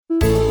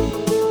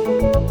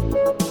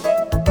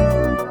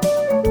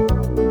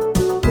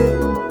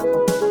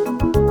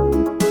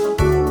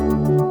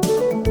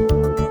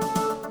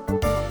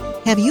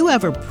Have you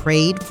ever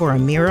prayed for a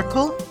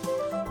miracle?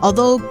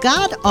 Although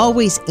God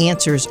always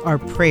answers our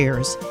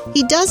prayers,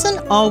 He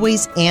doesn't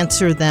always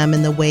answer them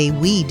in the way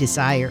we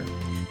desire.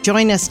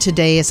 Join us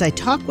today as I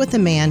talk with a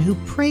man who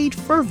prayed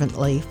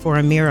fervently for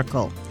a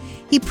miracle.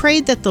 He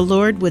prayed that the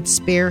Lord would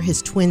spare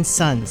his twin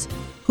sons,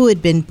 who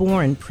had been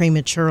born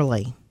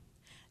prematurely.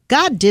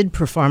 God did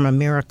perform a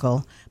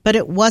miracle, but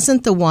it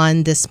wasn't the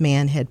one this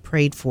man had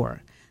prayed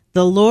for.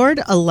 The Lord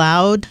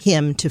allowed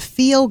him to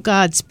feel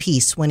God's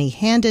peace when he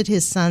handed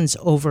his sons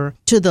over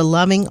to the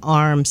loving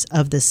arms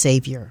of the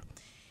Savior.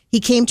 He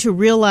came to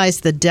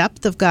realize the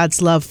depth of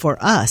God's love for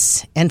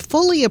us and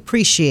fully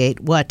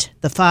appreciate what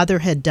the Father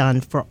had done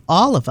for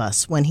all of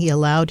us when he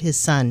allowed his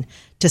Son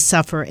to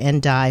suffer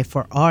and die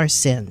for our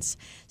sins.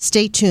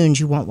 Stay tuned,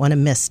 you won't want to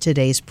miss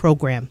today's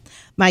program.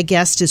 My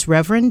guest is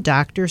Reverend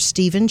Dr.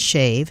 Stephen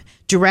Shave,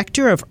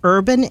 Director of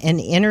Urban and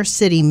Inner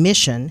City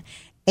Mission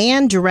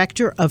and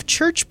Director of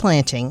Church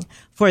Planting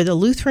for the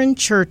Lutheran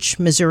Church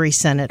Missouri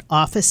Synod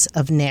Office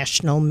of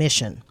National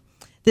Mission.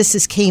 This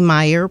is Kay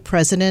Meyer,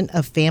 President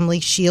of Family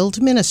Shield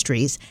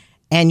Ministries,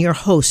 and your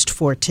host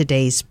for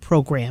today's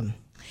program.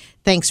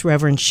 Thanks,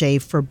 Reverend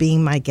Shave, for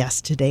being my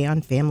guest today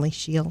on Family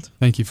Shield.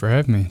 Thank you for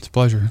having me. It's a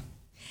pleasure.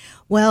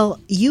 Well,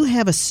 you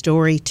have a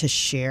story to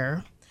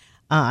share.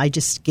 I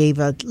just gave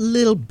a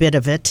little bit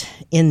of it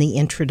in the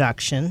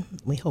introduction.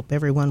 We hope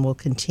everyone will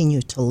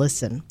continue to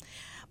listen.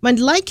 I'd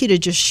like you to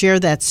just share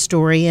that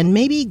story and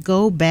maybe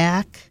go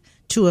back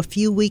to a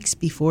few weeks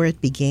before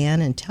it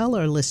began and tell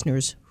our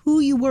listeners who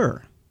you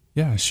were.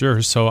 Yeah,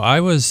 sure. So I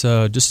was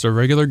just a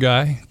regular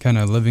guy, kind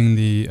of living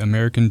the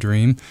American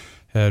dream,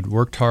 had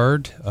worked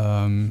hard,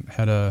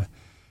 had a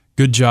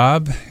good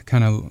job,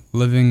 kind of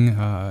living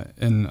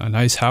in a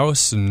nice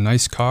house and a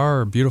nice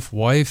car, a beautiful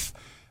wife.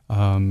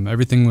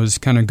 Everything was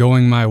kind of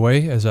going my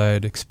way as I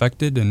had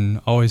expected and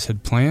always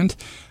had planned.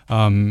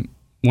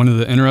 One of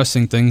the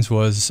interesting things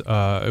was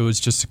it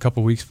was just a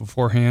couple weeks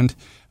beforehand,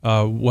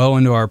 well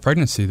into our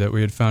pregnancy, that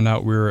we had found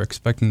out we were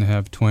expecting to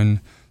have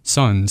twin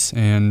sons.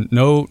 And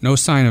no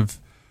sign of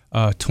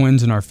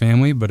twins in our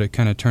family, but it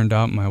kind of turned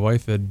out my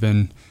wife had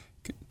been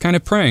kind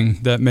of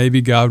praying that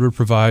maybe God would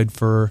provide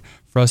for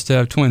us to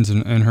have twins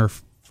in her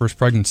first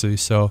pregnancy.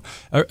 So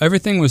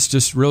everything was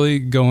just really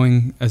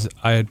going as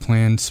I had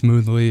planned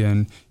smoothly.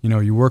 And,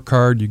 you work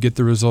hard, you get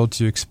the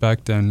results you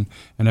expect, and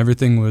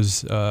everything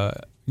was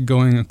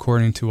going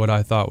according to what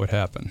I thought would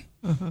happen.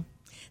 Mm-hmm.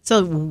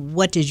 So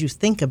what did you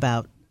think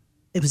about?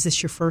 Was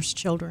this your first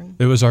children?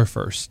 It was our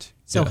first.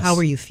 So yes. How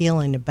were you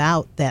feeling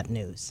about that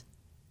news?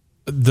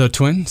 The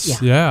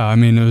twins? Yeah. I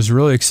mean, it was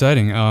really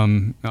exciting.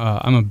 I'm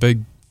a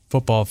big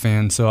football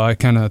fan, so I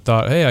kind of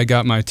thought, hey, I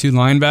got my two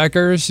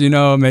linebackers,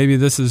 maybe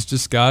this is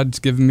just God's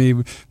given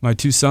me my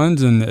two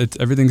sons and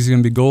everything's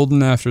going to be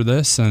golden after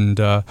this, and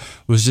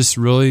was just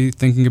really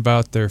thinking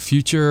about their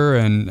future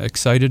and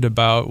excited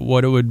about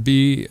what it would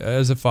be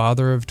as a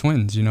father of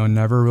twins.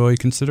 Never really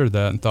considered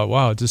that and thought,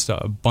 wow, just an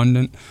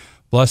abundant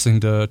blessing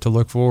to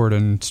look forward,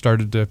 and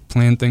started to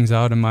plan things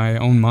out in my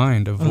own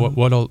mind of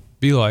what it'll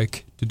be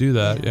like to do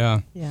that.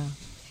 Yeah.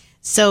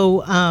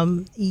 So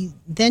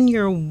then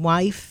your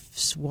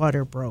wife's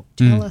water broke.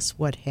 Tell us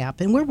what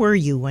happened. Where were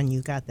you when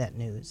you got that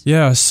news?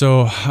 Yeah,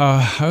 so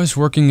I was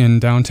working in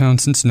downtown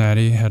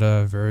Cincinnati, had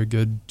a very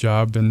good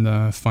job in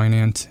the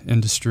finance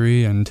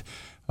industry, and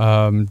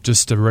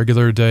just a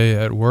regular day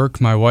at work.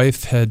 My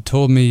wife had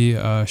told me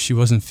she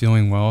wasn't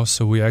feeling well,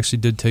 so we actually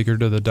did take her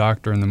to the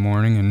doctor in the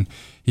morning, and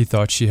he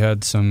thought she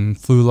had some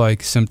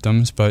flu-like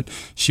symptoms, but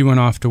she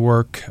went off to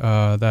work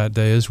that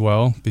day as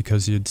well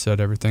because he had said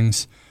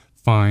everything's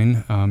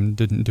fine.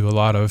 Didn't do a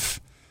lot of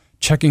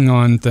checking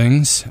on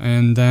things,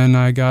 and then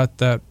I got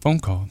that phone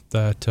call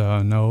that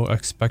no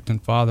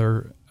expectant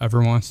father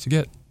ever wants to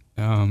get.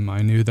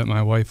 I knew that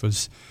my wife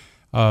was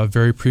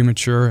very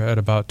premature at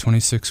about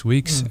 26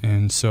 weeks,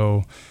 and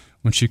so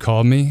when she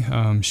called me,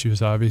 she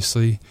was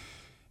obviously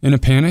in a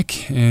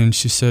panic, and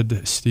she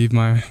said, "Steve,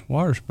 my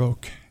water's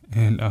broke,"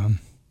 and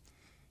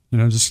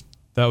just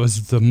that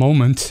was the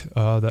moment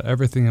that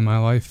everything in my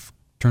life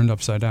turned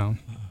upside down.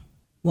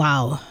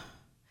 Wow.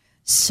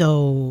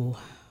 So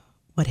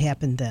what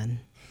happened then?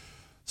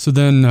 So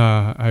then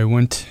I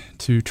went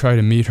to try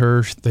to meet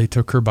her. They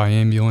took her by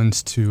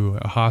ambulance to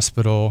a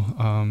hospital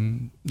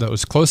that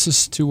was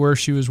closest to where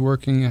she was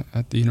working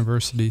at the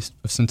University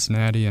of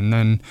Cincinnati, and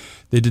then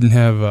they didn't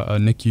have a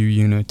NICU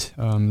unit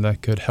that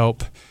could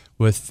help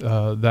with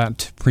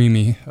that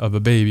preemie of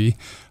a baby.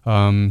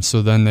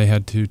 So then they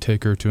had to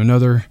take her to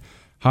another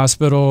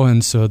hospital,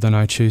 and so then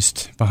I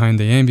chased behind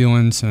the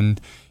ambulance, and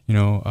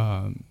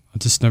I'll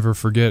just never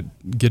forget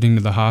getting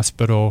to the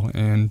hospital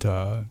and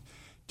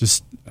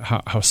just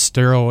how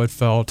sterile it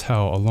felt,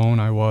 how alone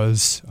I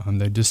was.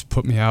 They just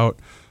put me out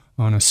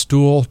on a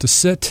stool to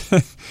sit,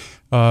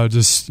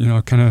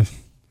 kind of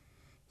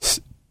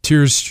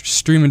tears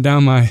streaming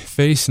down my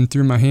face and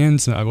through my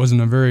hands. I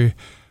wasn't a very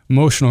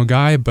emotional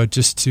guy, but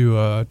just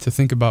to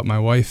think about my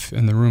wife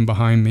in the room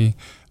behind me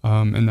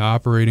in the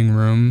operating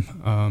room,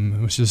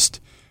 it was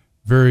just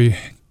very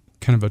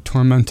kind of a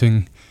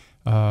tormenting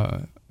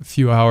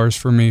few hours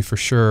for me for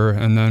sure.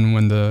 And then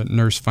when the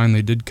nurse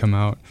finally did come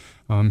out,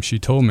 she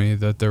told me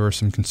that there were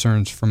some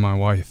concerns for my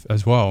wife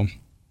as well,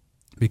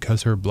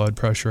 because her blood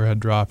pressure had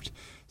dropped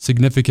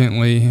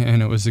significantly,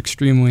 and it was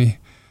extremely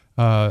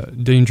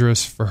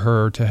dangerous for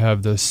her to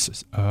have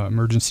this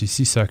emergency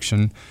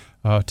C-section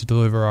to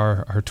deliver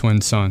our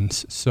twin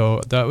sons.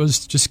 So that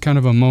was just kind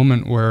of a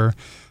moment where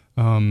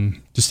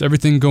just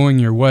everything going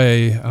your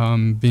way,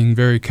 being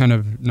very kind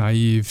of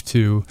naive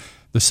to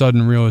the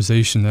sudden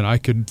realization that I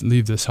could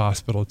leave this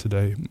hospital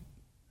today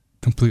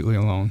completely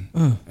alone,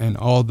 and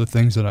all the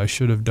things that I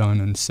should have done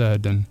and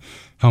said, and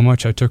how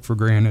much I took for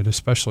granted,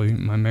 especially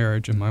my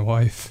marriage and my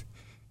wife,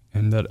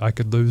 and that I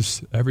could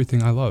lose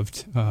everything I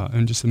loved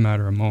in just a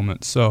matter of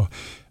moments. So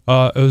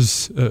it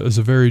was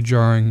a very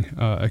jarring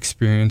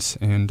experience,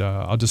 and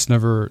I'll just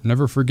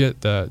never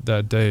forget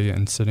that day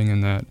and sitting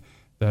in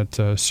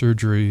that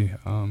surgery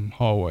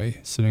hallway,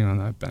 sitting on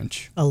that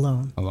bench.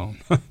 Alone.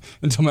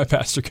 Until my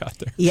pastor got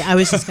there. Yeah, I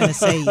was just going to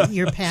say,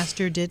 your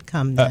pastor did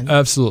come then.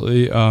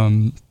 Absolutely.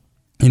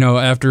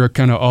 After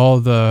kind of all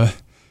the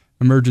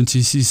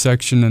emergency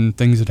C-section and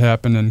things had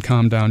happened and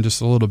calmed down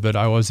just a little bit,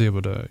 I was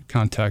able to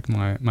contact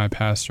my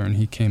pastor, and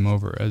he came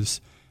over as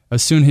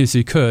soon as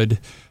he could.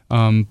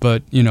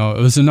 But,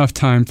 it was enough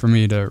time for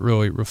me to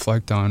really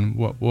reflect on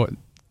what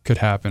could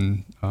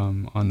happen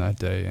on that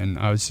day. And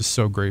I was just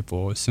so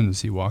grateful as soon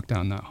as he walked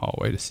down that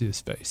hallway to see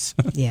his face.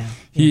 Yeah.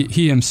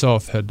 He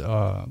himself had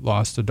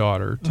lost a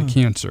daughter to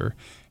cancer,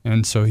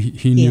 and so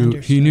he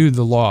knew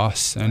the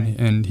loss,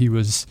 and he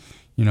was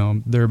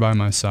there by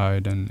my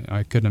side, and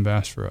I couldn't have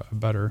asked for a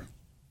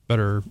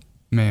better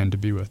man to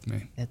be with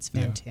me. That's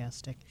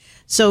fantastic. Yeah.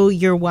 So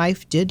your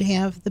wife did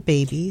have the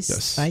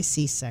babies by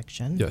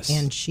C-section,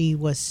 and she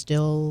was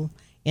still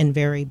in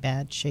very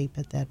bad shape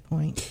at that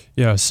point.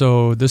 Yeah,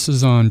 so this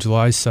is on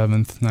July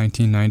 7th,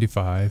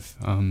 1995.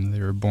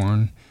 They were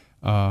born,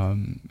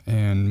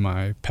 and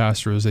my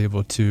pastor was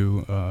able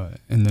to,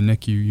 in the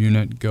NICU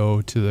unit,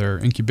 go to their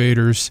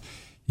incubators.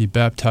 He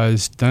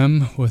baptized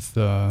them with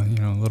a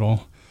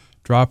little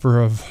dropper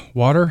of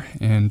water,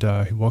 and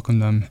he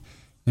welcomed them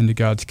into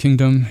God's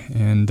kingdom,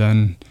 and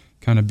then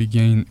kind of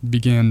began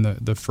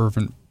the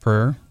fervent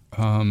prayer,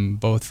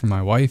 both for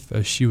my wife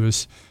as she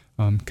was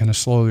kind of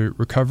slowly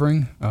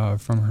recovering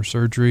from her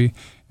surgery,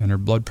 and her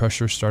blood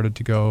pressure started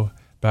to go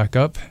back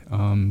up,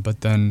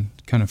 but then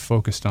kind of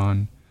focused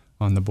on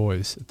the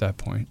boys at that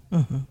point.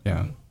 Mm-hmm.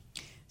 Yeah.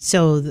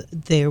 So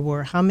there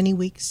were how many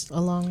weeks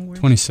along?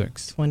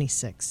 26.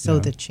 26. So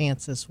the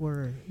chances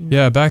were.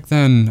 Yeah, back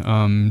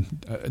then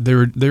they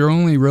were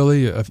only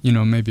really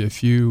maybe a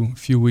few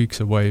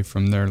weeks away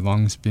from their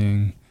lungs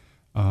being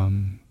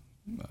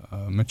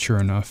mature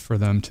enough for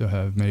them to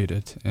have made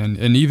it. And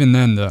even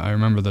then, I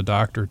remember the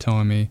doctor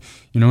telling me,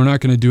 we're not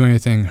going to do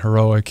anything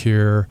heroic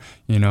here,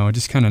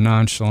 just kind of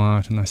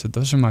nonchalant. And I said,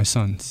 those are my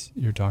sons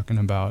you're talking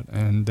about,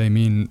 and they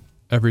mean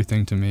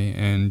everything to me,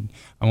 and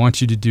I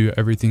want you to do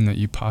everything that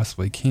you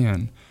possibly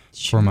can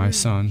for my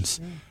sons.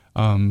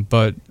 Sure.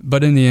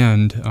 But in the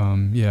end,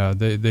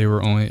 they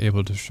were only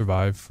able to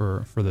survive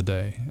for the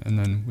day, and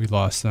then we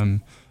lost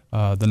them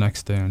the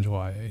next day on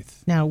July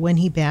 8th. Now, when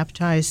he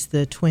baptized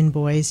the twin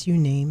boys, you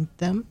named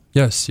them?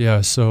 Yes,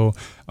 yeah. So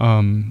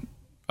again,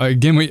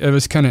 it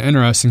was kind of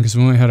interesting because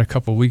we only had a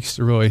couple weeks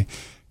to really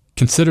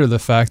consider the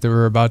fact that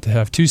we're about to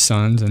have two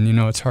sons, and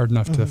it's hard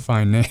enough to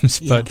find names,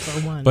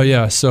 but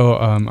yeah. So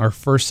our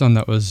first son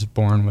that was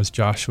born was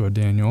Joshua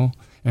Daniel,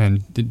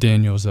 and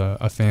Daniel's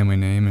a family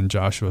name, and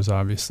Joshua's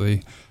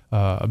obviously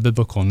a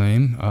biblical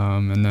name,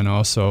 and then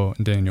also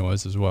Daniel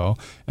is as well,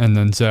 and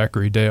then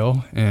Zachary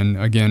Dale,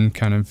 and again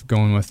kind of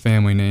going with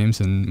family names,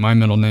 and my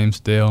middle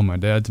name's Dale, my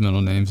dad's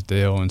middle name's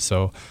Dale, and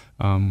so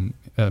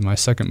my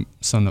second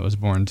son that was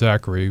born,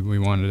 Zachary, we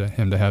wanted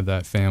him to have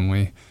that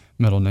family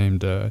middle name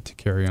to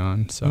carry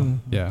on. So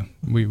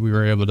we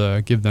were able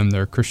to give them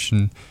their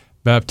Christian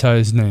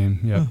baptized name.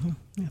 Yep.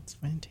 That's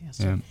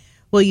fantastic. Yeah.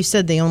 Well, you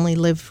said they only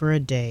lived for a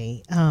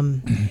day.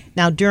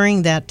 Now,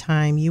 during that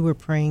time, you were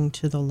praying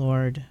to the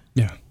Lord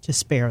to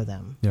spare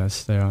them.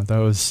 Yes, that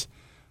was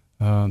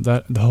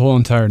that the whole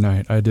entire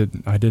night. I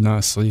did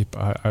not sleep.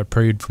 I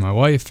prayed for my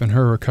wife and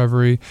her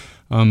recovery,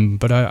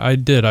 but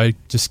I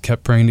just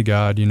kept praying to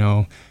God.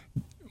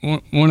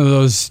 One of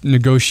those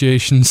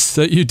negotiations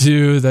that you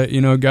do that,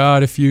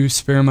 God, if you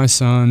spare my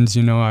sons,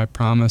 I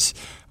promise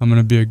I'm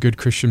going to be a good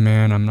Christian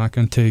man. I'm not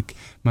going to take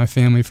my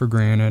family for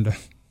granted.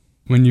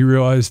 When you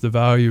realize the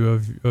value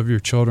of your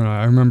children,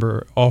 I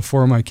remember all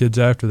four of my kids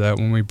after that,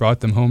 when we brought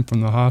them home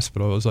from the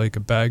hospital, it was like a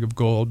bag of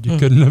gold. You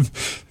couldn't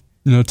have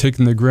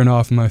taking the grin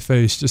off my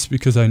face just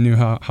because I knew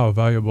how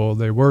valuable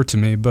they were to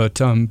me. But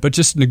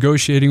just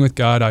negotiating with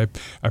God,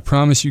 I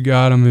promise you,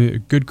 God, I'm going to be a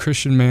good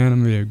Christian man.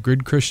 I'm going to be a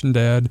good Christian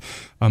dad.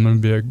 I'm going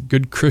to be a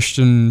good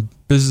Christian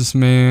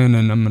businessman,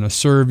 and I'm going to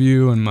serve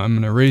you, and I'm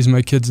going to raise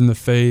my kids in the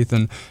faith,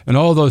 and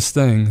all those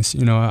things.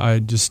 I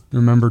just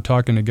remember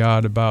talking to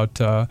God about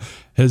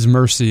His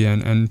mercy,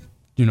 and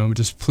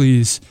just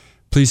please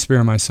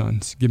spare my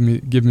sons. Give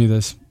me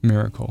this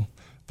miracle.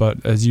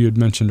 But as you had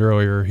mentioned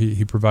earlier,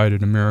 he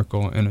provided a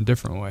miracle in a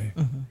different way.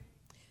 Mm-hmm.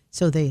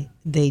 So they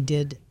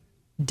did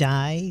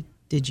die.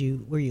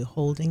 Were you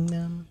holding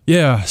them?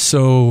 Yeah.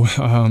 So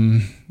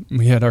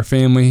we had our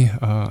family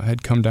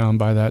had come down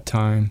by that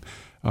time.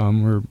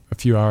 We're a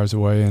few hours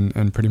away,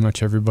 and pretty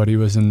much everybody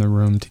was in the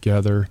room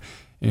together.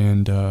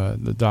 And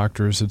the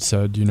doctors had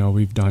said,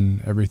 we've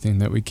done everything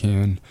that we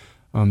can.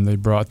 They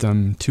brought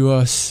them to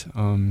us.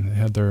 They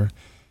had their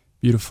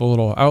beautiful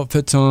little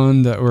outfits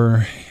on that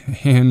were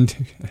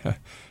hand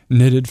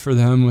knitted for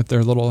them with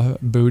their little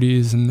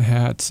booties and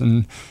hats,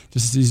 and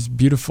just these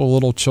beautiful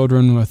little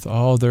children with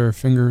all their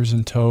fingers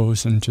and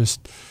toes, and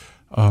just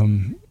a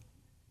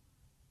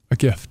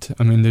gift.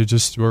 I mean, they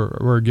just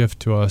were a gift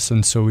to us.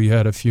 And so we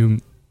had a few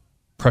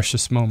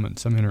precious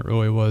moments. I mean, it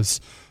really was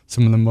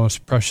some of the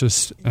most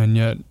precious and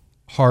yet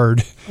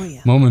hard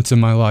moments in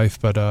my life.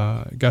 But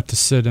I got to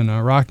sit in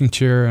a rocking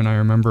chair, and I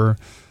remember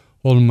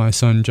holding my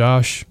son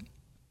Josh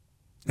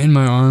in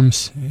my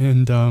arms,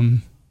 and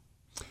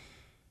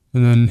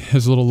then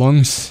his little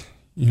lungs,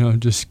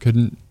 just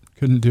couldn't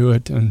do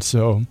it. And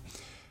so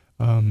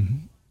I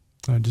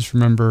just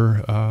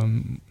remember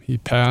he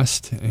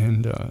passed,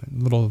 and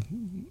little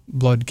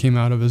blood came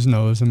out of his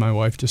nose, and my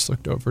wife just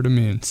looked over to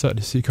me and said,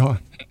 "Is he gone?"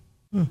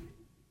 And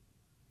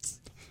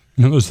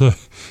it was the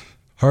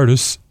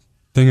hardest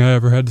thing I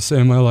ever had to say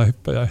in my life.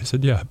 But I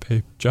said, "Yeah,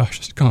 babe, Josh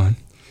is gone."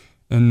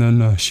 And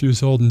then she was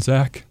holding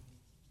Zach,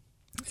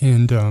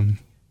 and then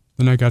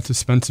I got to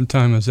spend some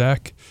time with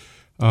Zach.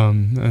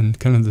 And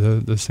kind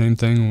of the same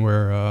thing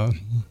where,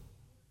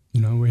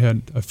 we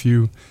had a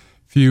few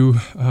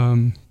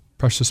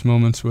precious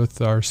moments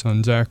with our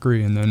son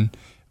Zachary, and then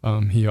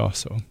he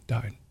also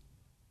died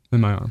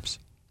in my arms.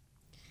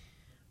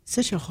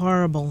 Such a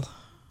horrible,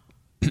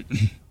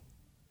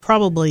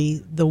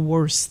 probably the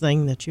worst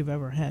thing that you've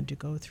ever had to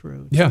go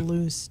through, to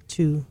lose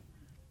two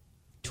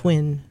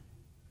twin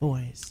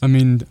boys. I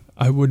mean,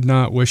 I would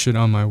not wish it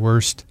on my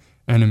worst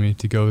enemy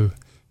to go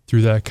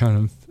through that kind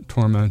of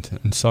torment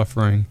and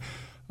suffering.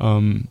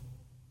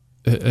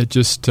 It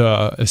just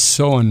is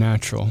so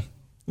unnatural.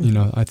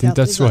 I think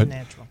that's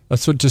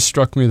what just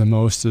struck me the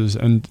most is,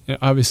 and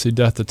obviously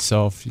death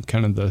itself,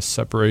 kind of the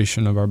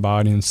separation of our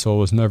body and soul,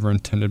 was never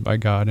intended by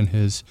God and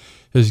His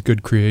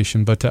good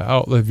creation. But to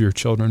outlive your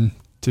children,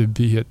 to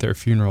be at their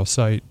funeral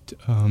site,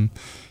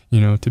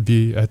 to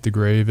be at the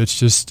grave, it's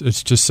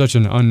just such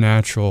an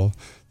unnatural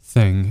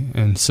thing.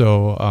 And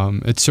so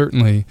it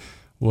certainly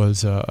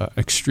was an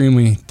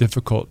extremely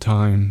difficult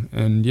time.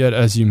 And yet,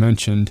 as you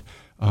mentioned,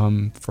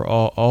 for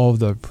all of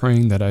the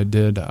praying that I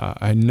did,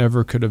 I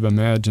never could have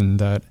imagined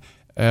that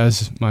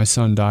as my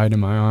son died in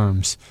my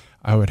arms,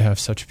 I would have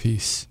such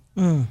peace.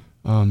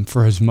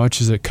 For as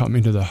much as it cut me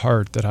to the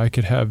heart that I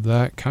could have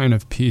that kind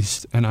of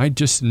peace. And I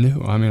just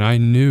knew, I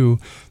knew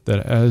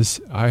that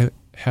as I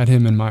had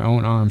him in my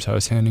own arms, I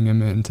was handing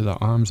him into the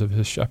arms of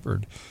his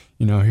shepherd.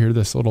 Here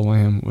this little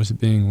lamb was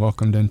being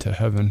welcomed into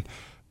heaven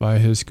by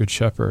his good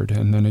shepherd,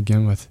 and then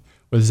again with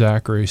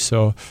Zachary.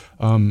 So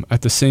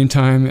at the same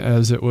time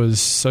as it was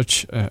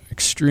such an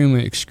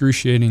extremely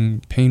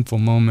excruciating, painful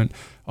moment,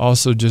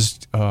 also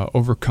just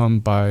overcome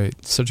by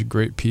such a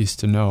great peace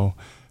to know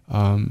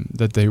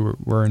that they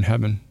were in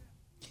heaven.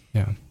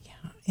 Yeah.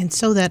 And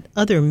so that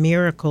other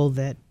miracle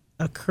that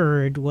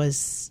occurred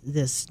was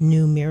this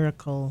new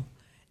miracle,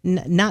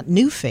 not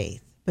new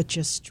faith, but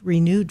just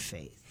renewed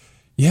faith.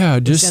 Yeah,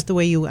 is that the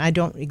way I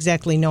don't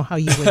exactly know how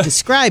you would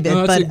describe it,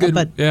 I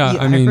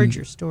heard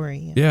your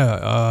story.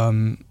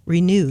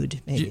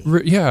 Renewed, maybe.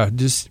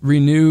 Just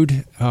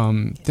renewed.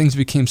 Things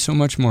became so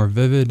much more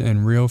vivid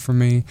and real for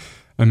me.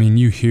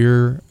 You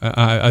hear,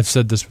 I've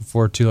said this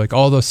before too, like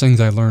all those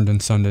things I learned in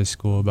Sunday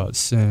school about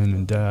sin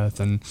and death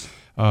and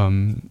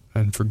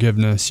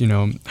forgiveness,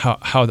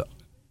 how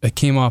it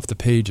came off the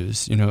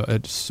pages.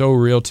 It's so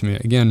real to me.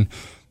 Again,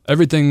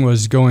 everything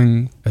was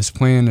going as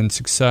planned and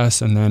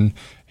success, and then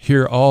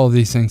hear all of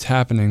these things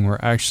happening were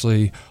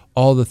actually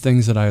all the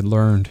things that I had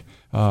learned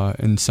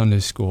in Sunday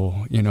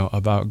school,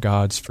 about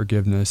God's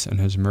forgiveness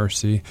and His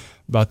mercy,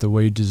 about the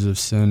wages of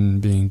sin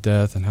being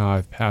death, and how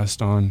I've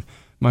passed on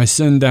my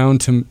sin down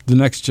to the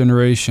next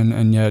generation,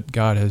 and yet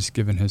God has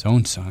given His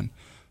own Son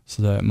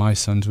so that my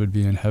sons would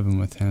be in heaven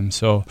with Him.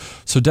 So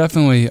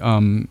definitely,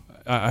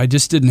 I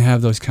just didn't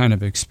have those kind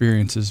of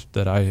experiences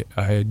that I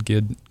had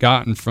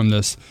gotten from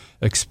this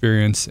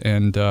experience,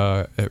 and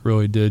it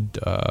really did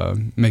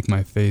make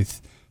my faith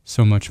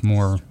so much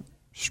more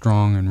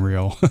strong and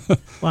real.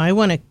 Well, I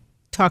want to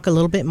talk a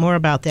little bit more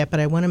about that, but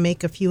I want to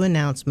make a few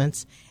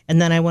announcements,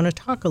 and then I want to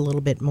talk a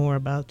little bit more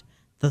about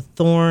the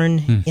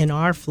thorn in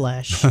our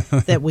flesh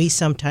that we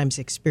sometimes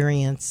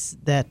experience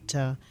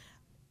that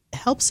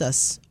helps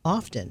us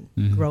often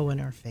grow in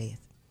our faith.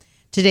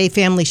 Today,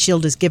 Family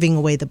Shield is giving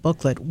away the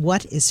booklet,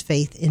 What is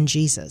Faith in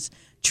Jesus?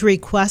 To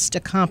request a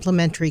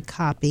complimentary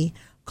copy,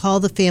 call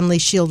the Family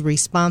Shield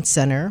Response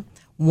Center,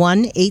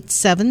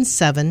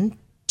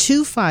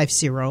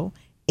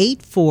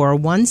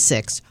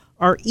 1-877-250-8416,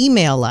 or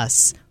email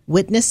us,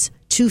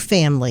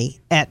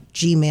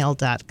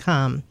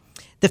 witness2family@gmail.com.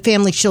 The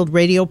Family Shield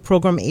radio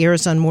program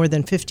airs on more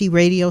than 50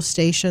 radio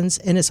stations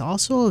and is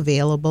also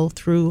available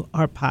through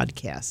our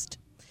podcast.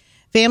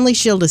 Family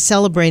Shield is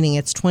celebrating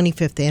its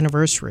 25th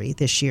anniversary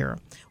this year.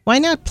 Why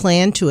not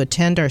plan to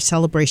attend our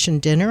celebration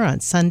dinner on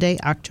Sunday,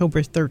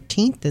 October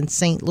 13th in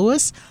St.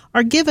 Louis,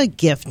 or give a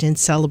gift in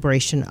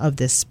celebration of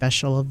this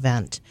special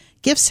event?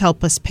 Gifts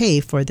help us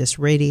pay for this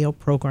radio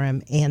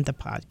program and the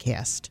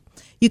podcast.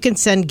 You can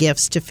send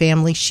gifts to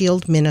Family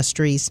Shield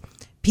Ministries,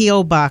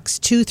 P.O. Box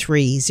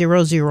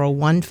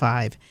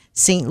 230015,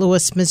 St.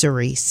 Louis,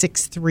 Missouri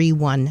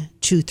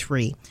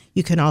 63123.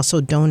 You can also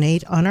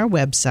donate on our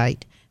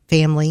website,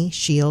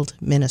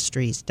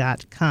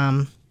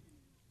 FamilyShieldMinistries.com.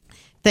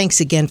 Thanks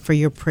again for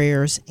your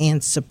prayers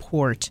and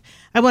support.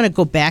 I want to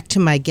go back to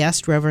my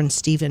guest, Reverend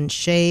Stephen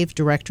Shave,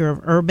 Director of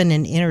Urban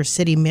and Inner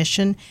City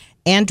Mission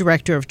and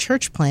Director of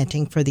Church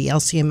Planting for the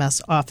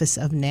LCMS Office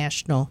of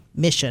National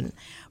Mission.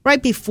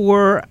 Right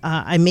before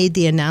I made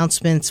the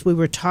announcements, we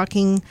were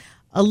talking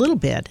a little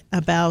bit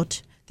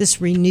about this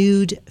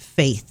renewed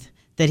faith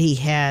that he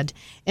had.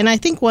 And I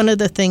think one of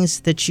the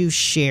things that you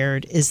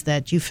shared is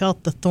that you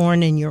felt the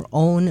thorn in your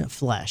own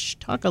flesh.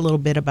 Talk a little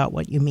bit about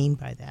what you mean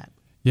by that.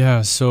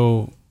 Yeah,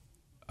 so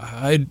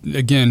I,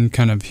 again,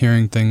 kind of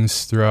hearing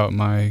things throughout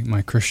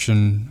my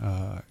Christian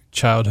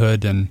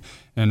childhood, and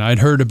I'd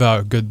heard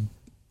about Good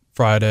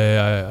Friday,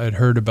 I'd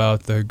heard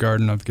about the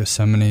Garden of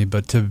Gethsemane,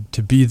 but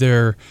to be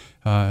there,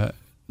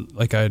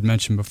 like I had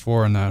mentioned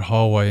before, in that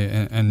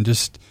hallway, and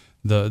just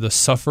the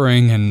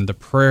suffering and the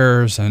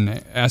prayers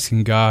and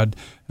asking God,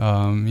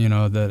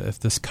 that if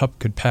this cup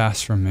could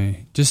pass from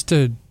me, just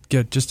to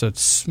get just a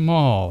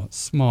small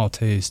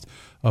taste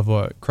of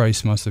what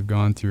Christ must have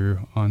gone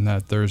through on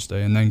that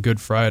Thursday. And then Good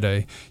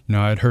Friday,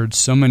 I'd heard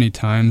so many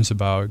times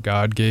about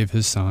God gave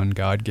his son,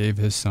 God gave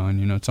his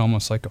son. It's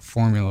almost like a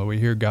formula. We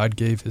hear God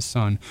gave his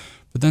son.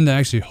 But then to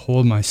actually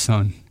hold my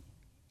son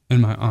in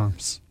my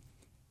arms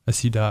as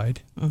he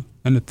died,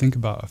 and to think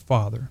about a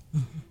father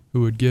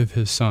who would give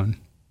his son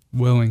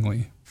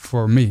willingly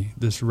for me,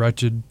 this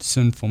wretched,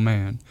 sinful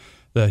man,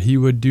 that he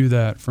would do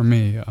that for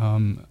me,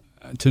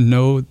 to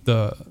know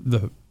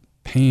the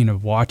pain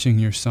of watching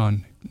your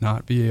son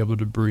not be able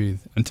to breathe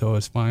until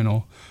his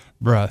final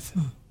breath,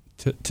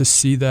 to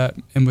see that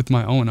and with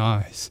my own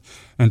eyes,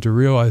 and to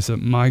realize that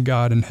my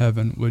God in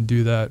heaven would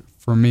do that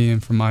for me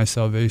and for my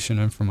salvation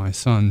and for my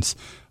sons.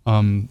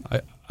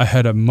 I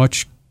had a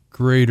much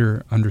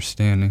greater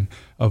understanding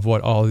of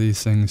what all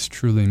these things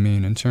truly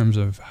mean in terms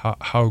of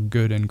how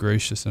good and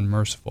gracious and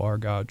merciful our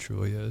God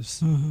truly is.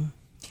 Mm-hmm.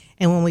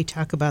 And when we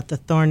talk about the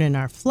thorn in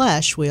our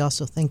flesh, we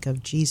also think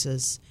of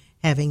Jesus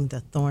having the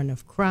thorn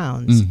of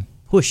crowns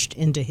pushed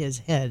into his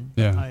head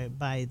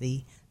by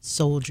the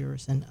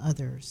soldiers and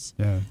others.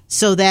 Yeah.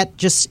 So that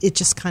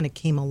just kind of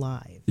came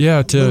alive.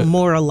 Yeah, a little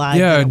more alive.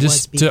 Yeah, than it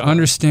just was before. To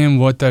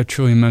understand what that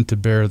truly meant to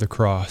bear the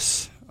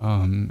cross,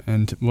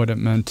 and what it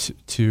meant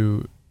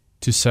to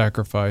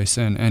sacrifice,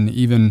 and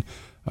even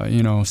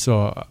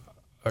so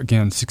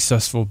again,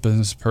 successful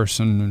business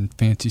person and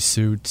fancy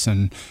suits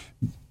and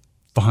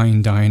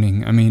fine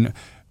dining. I mean,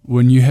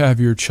 when you have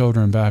your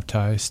children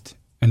baptized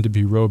and to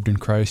be robed in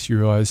Christ, you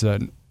realize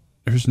that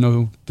there's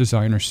no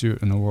designer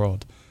suit in the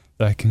world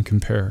that can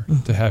compare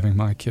to having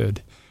my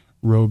kid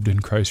robed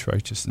in Christ's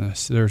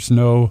righteousness. There's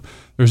no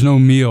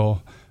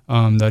meal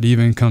that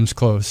even comes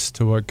close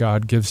to what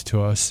God gives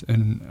to us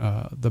in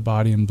the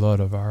body and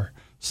blood of our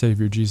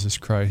Savior Jesus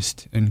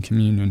Christ in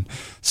communion.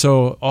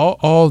 So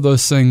all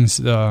those things,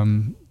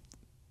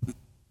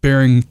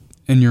 bearing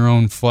in your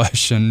own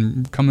flesh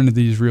and coming to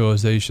these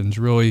realizations,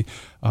 really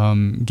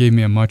gave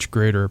me a much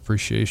greater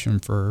appreciation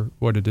for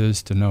what it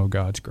is to know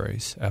God's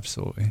grace.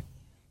 Absolutely.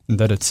 And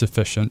that it's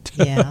sufficient.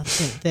 Yeah.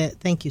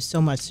 Thank you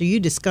so much. So you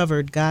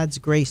discovered God's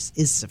grace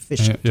is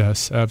sufficient.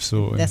 Yes,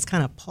 absolutely. That's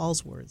kind of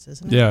Paul's words,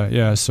 isn't it?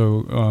 Yeah.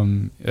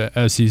 So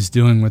as he's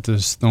dealing with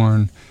this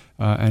thorn,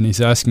 and he's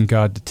asking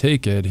God to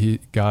take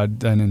it, God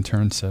then in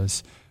turn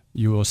says,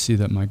 "You will see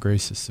that my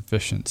grace is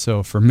sufficient."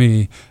 So for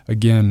me,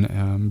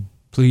 again,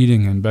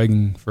 pleading and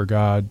begging for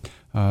God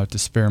to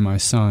spare my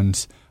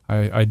sons,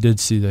 I did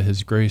see that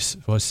his grace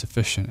was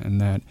sufficient, and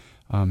that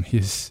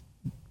he's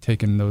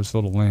taken those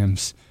little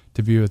lambs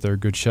to be with their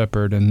good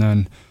shepherd. And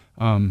then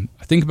I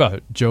think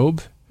about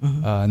Job,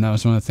 and that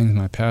was one of the things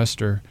my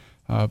pastor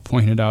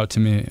pointed out to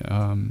me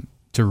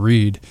to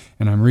read.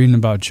 And I'm reading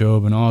about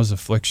Job and all his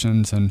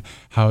afflictions and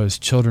how his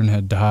children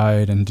had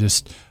died, and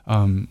just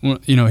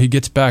he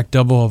gets back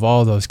double of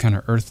all those kind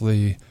of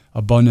earthly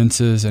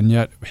abundances, and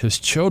yet his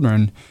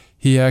children,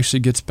 he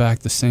actually gets back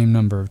the same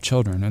number of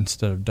children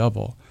instead of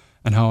double.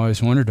 And how I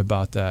always wondered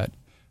about that.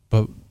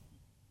 But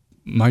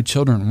my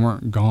children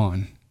weren't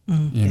gone.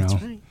 That's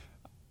right.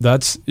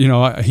 That's,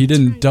 he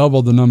didn't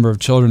double the number of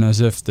children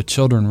as if the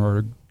children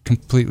were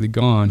completely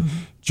gone.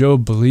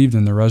 Job believed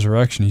in the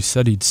resurrection. He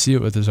said he'd see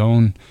it with his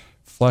own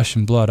flesh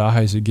and blood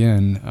eyes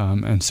again.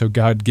 And so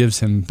God gives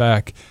him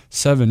back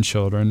 7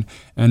 children.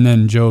 And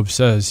then Job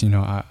says,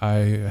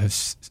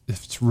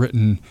 it's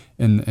written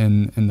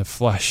in the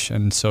flesh.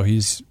 And so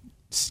he's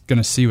going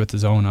to see with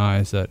his own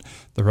eyes that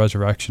the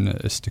resurrection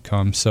is to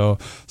come. So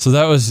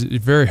that was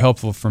very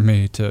helpful for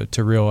me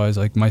to realize,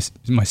 like, my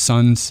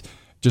sons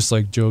just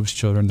like Job's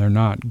children, they're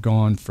not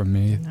gone from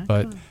me,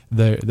 but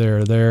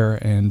they're there,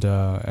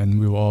 and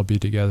we will all be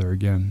together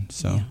again.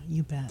 So yeah,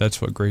 you bet. That's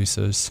what grace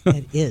is.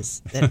 It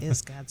is. That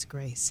is God's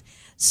grace.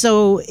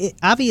 So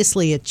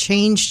obviously it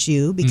changed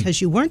you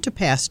because you weren't a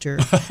pastor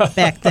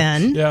back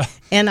then. Yeah.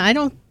 And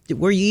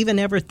were you even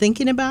ever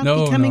thinking about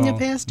becoming a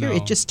pastor? No.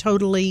 It just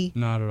totally,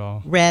 not at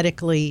all,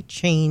 radically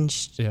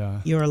changed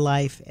your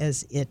life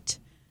as it,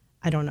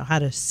 I don't know how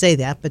to say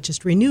that, but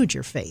just renewed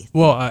your faith.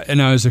 Well,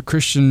 I was a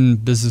Christian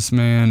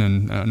businessman,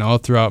 and all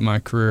throughout my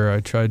career, I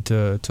tried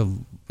to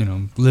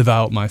live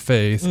out my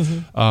faith.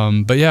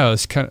 Mm-hmm. But yeah, it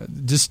was kind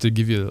of, just to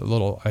give you a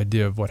little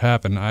idea of what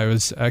happened. I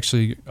was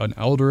actually an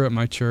elder at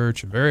my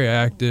church, very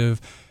active.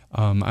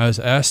 I was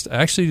asked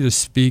actually to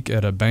speak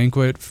at a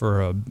banquet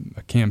for a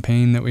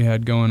campaign that we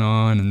had going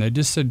on, and they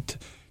just said,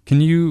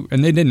 "Can you?"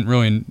 And they didn't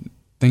really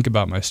think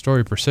about my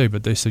story per se,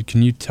 but they said,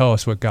 "Can you tell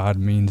us what God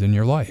means in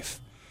your life?"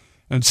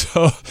 And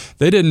so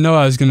they didn't know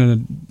I was going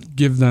to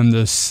give them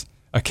this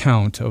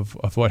account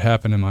of what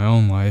happened in my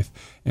own life.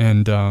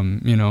 And,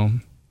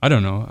 I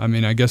don't know. I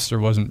mean, I guess there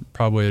wasn't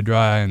probably a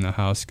dry eye in the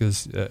house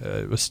because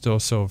it was still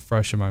so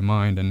fresh in my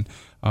mind, and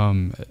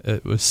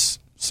it was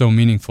so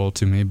meaningful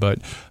to me. But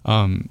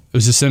it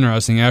was just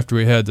interesting. After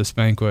we had this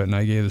banquet and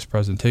I gave this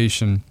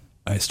presentation,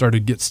 I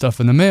started to get stuff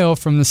in the mail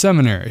from the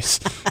seminaries.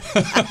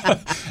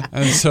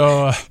 And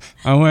so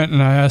I went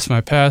and I asked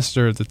my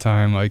pastor at the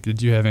time, like,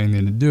 did you have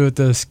anything to do with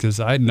this? Because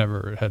I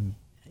never had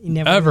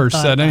ever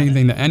said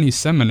anything to any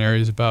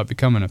seminaries about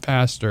becoming a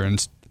pastor and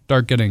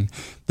start getting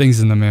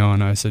things in the mail.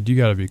 And I said, you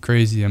got to be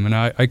crazy. I mean,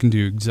 I can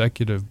do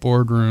executive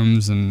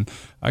boardrooms and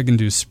I can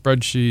do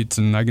spreadsheets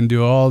and I can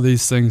do all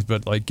these things,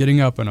 but like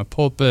getting up in a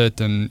pulpit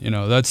and,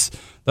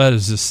 that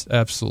is just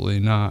absolutely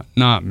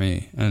not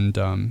me.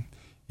 And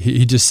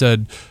he just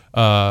said,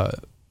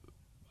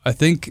 I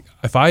think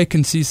if I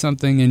can see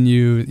something in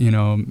you,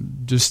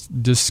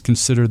 just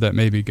consider that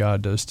maybe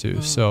God does too.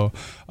 Oh. So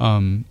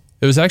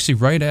it was actually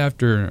right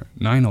after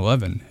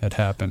 9/11 had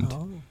happened.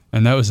 Oh.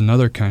 And that was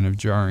another kind of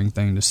jarring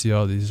thing to see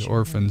all these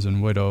orphans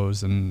and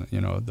widows and,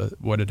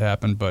 what had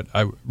happened. But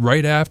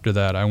right after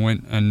that, I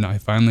went and I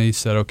finally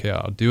said, okay,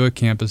 I'll do a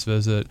campus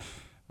visit.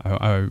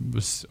 I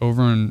was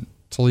over in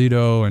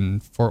Toledo,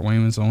 and Fort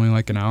Wayne was only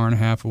like an hour and a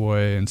half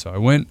away. And so I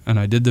went and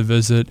I did the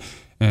visit.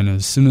 And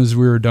as soon as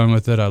we were done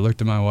with it, I looked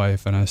at my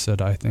wife and I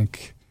said, I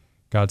think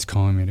God's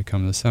calling me to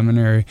come to the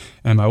seminary.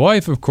 And my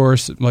wife, of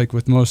course, like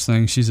with most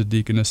things, she's a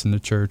deaconess in the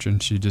church,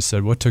 and she just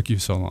said, what took you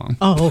so long?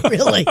 Oh,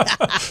 really?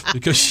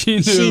 Because she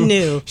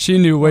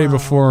knew way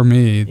before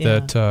me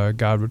that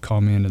God would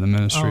call me into the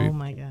ministry. Oh,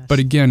 my gosh. But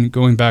again,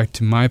 going back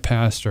to my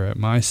pastor at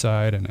my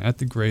side and at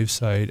the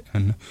gravesite,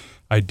 and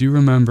I do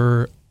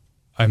remember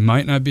I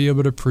might not be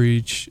able to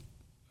preach,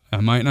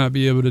 I might not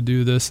be able to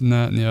do this and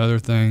that and the other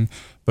thing,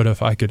 but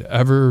if I could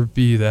ever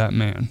be that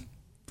man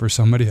for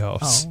somebody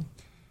else,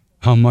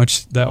 how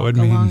much that would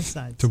mean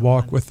to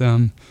walk with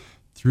them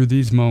through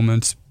these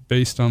moments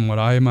based on what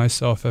I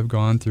myself have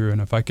gone through. And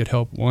if I could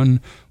help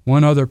one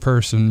other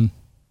person,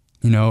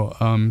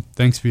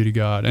 thanks be to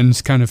God. And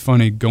it's kind of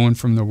funny going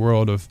from the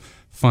world of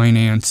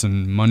finance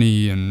and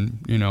money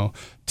and,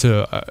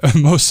 to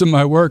most of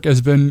my work has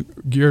been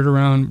geared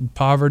around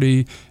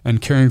poverty and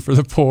caring for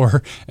the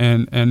poor.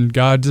 And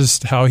God,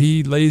 just how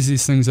he lays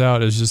these things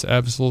out is just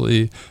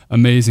absolutely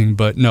amazing.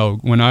 But no,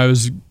 when I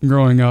was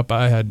growing up,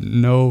 I had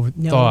no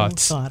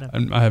thoughts. I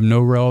have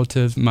no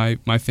relatives. My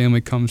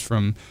family comes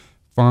from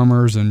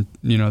farmers, and,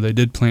 they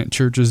did plant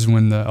churches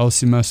when the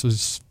LCMS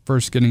was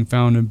first getting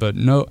founded, but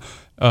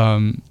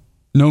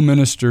no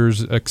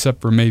ministers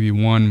except for maybe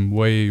one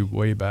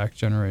way back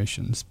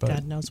generations. But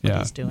God knows what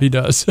he's doing. He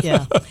does.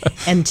 Yeah.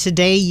 And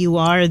today you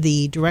are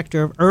the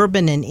Director of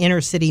Urban and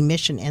Inner City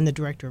Mission and the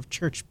Director of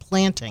Church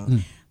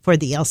Planting for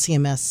the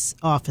LCMS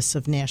Office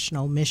of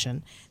National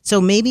Mission. So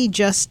maybe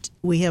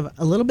we have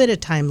a little bit of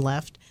time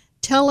left.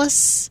 Tell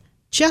us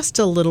just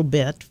a little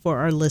bit for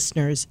our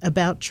listeners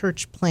about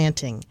church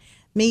planting.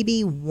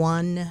 Maybe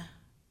one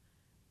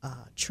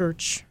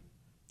church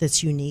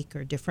that's unique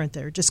or different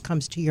that just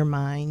comes to your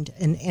mind,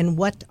 and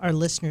what our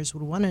listeners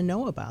would want to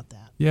know about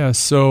that. Yeah,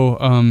 so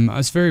I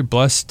was very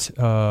blessed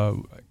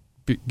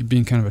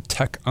being kind of a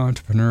tech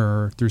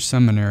entrepreneur through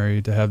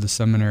seminary to have the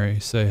seminary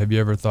say, have you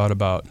ever thought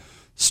about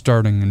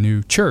starting a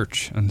new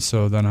church? And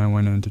so then I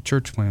went into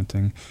church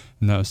planting,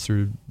 and that was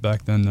through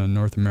back then the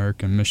North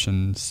American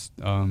Missions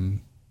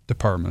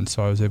Department.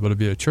 So I was able to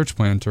be a church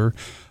planter,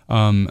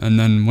 and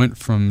then went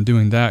from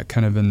doing that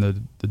kind of in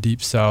the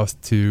Deep South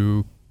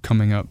to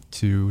coming up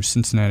to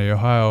Cincinnati,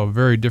 Ohio, a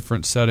very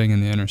different setting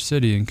in the inner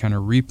city, and kind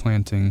of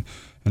replanting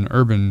an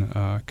urban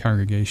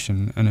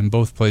congregation. And in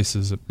both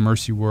places,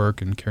 mercy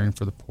work and caring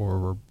for the poor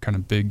were kind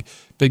of big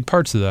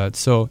parts of that.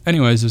 So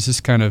anyways, it's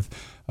just kind of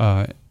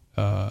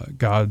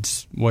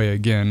God's way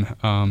again.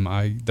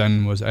 I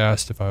then was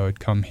asked if I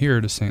would come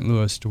here to St.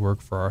 Louis to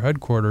work for our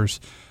headquarters,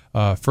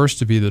 first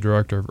to be the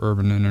Director of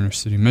Urban and Inner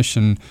City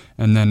Mission,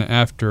 and then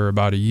after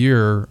about a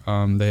year,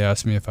 they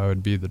asked me if I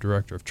would be the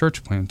Director of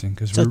Church Planting.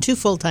 So two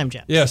full-time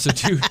jobs. Yeah, so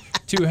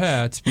two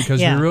hats because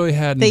Yeah. we really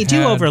hadn't. They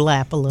do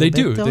overlap a little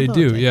bit. They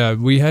do. Yeah,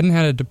 we hadn't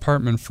had a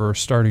department for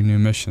starting new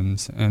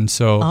missions, and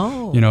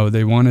so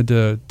they wanted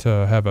to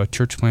have a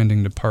church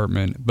planting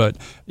department. But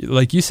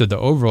like you said, the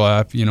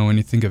overlap. When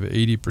you think of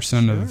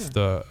 80% of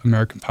the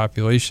American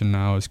population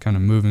now is kind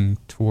of moving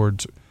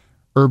towards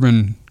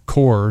urban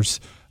cores,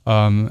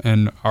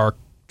 and our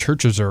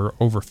churches are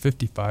over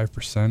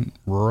 55%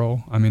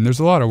 rural. I mean, there's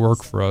a lot of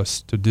work for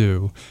us to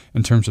do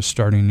in terms of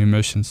starting new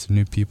missions to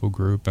new people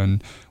group,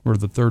 and we're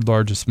the third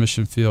largest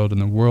mission field in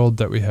the world,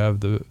 that we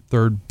have the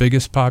third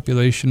biggest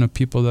population of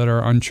people that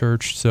are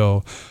unchurched.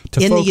 So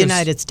in the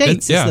United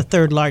States, it's the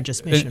third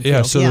largest mission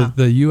field. So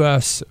the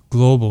U.S.,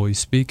 globally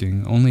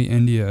speaking, only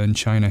India and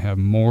China have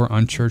more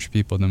unchurched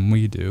people than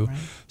we do. Right.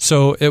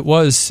 So it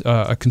was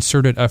a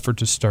concerted effort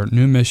to start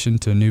new mission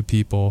to new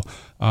people,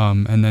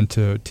 and then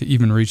to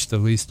even reach the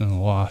least and the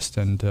lost,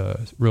 and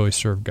really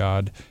serve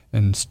God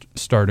in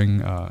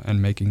starting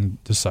and making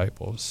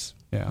disciples.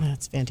 Yeah,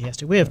 that's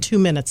fantastic. We have 2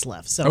 minutes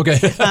left, so okay.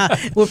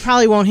 We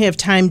probably won't have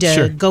time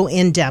to go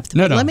in depth.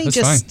 No, let me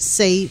just fine.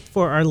 say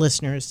for our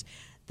listeners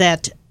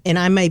that, and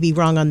I may be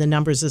wrong on the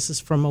numbers, this is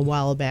from a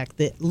while back,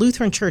 the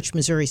Lutheran Church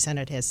Missouri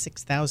Synod has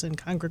 6,000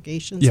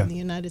 congregations in the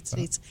United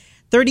States.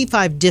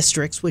 35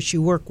 districts, which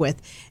you work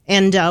with.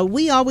 And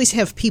we always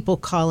have people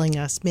calling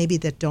us, maybe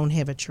that don't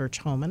have a church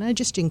home. And I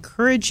just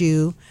encourage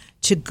you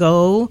to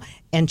go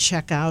and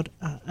check out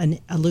a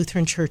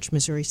Lutheran Church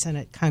Missouri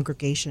Synod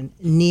congregation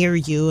near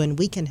you, and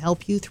we can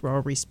help you through our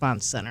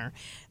response center.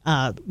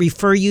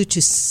 Refer you to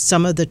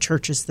some of the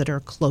churches that are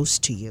close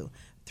to you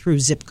through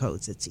zip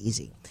codes. It's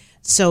easy.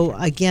 So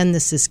again,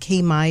 this is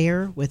Kay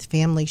Meyer with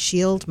Family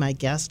Shield. My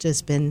guest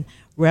has been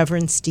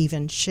Reverend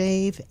Stephen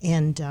Shave,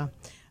 and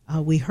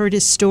we heard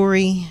his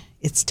story.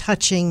 It's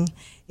touching.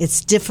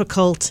 It's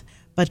difficult,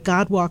 but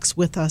God walks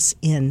with us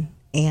in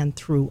and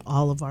through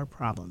all of our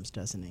problems,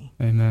 doesn't he?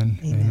 Amen.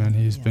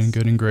 He's been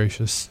good and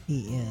gracious.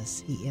 He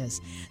is.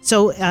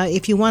 So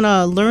if you want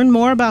to learn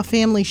more about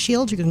Family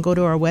Shield, you can go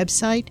to our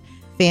website,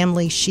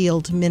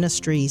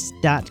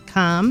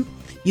 FamilyShieldMinistries.com.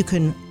 You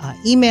can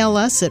email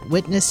us at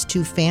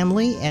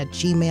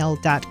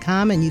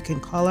witnesstofamily@gmail.com, and you can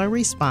call our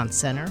response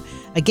center.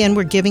 Again,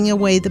 we're giving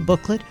away the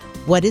booklet,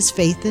 What is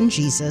Faith in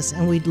Jesus?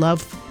 And we'd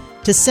love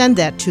to send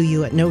that to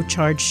you at no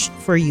charge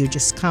for you,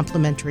 just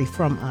complimentary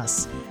from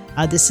us.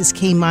 This is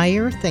Kay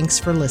Meyer. Thanks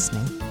for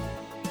listening.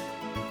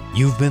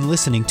 You've been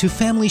listening to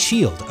Family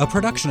Shield, a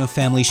production of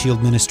Family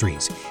Shield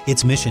Ministries.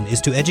 Its mission is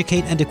to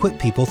educate and equip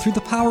people through the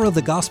power of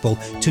the gospel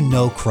to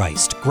know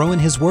Christ, grow in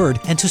His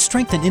Word, and to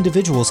strengthen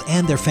individuals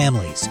and their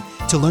families.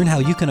 To learn how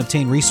you can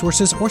obtain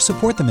resources or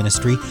support the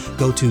ministry,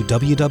 go to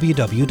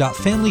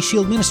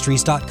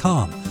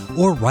www.FamilyShieldMinistries.com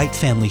or write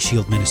Family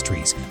Shield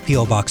Ministries,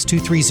 P.O. Box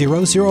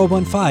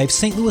 230015,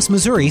 St. Louis,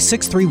 Missouri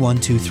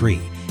 63123.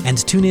 And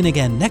tune in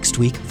again next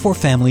week for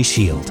Family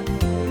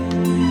Shield.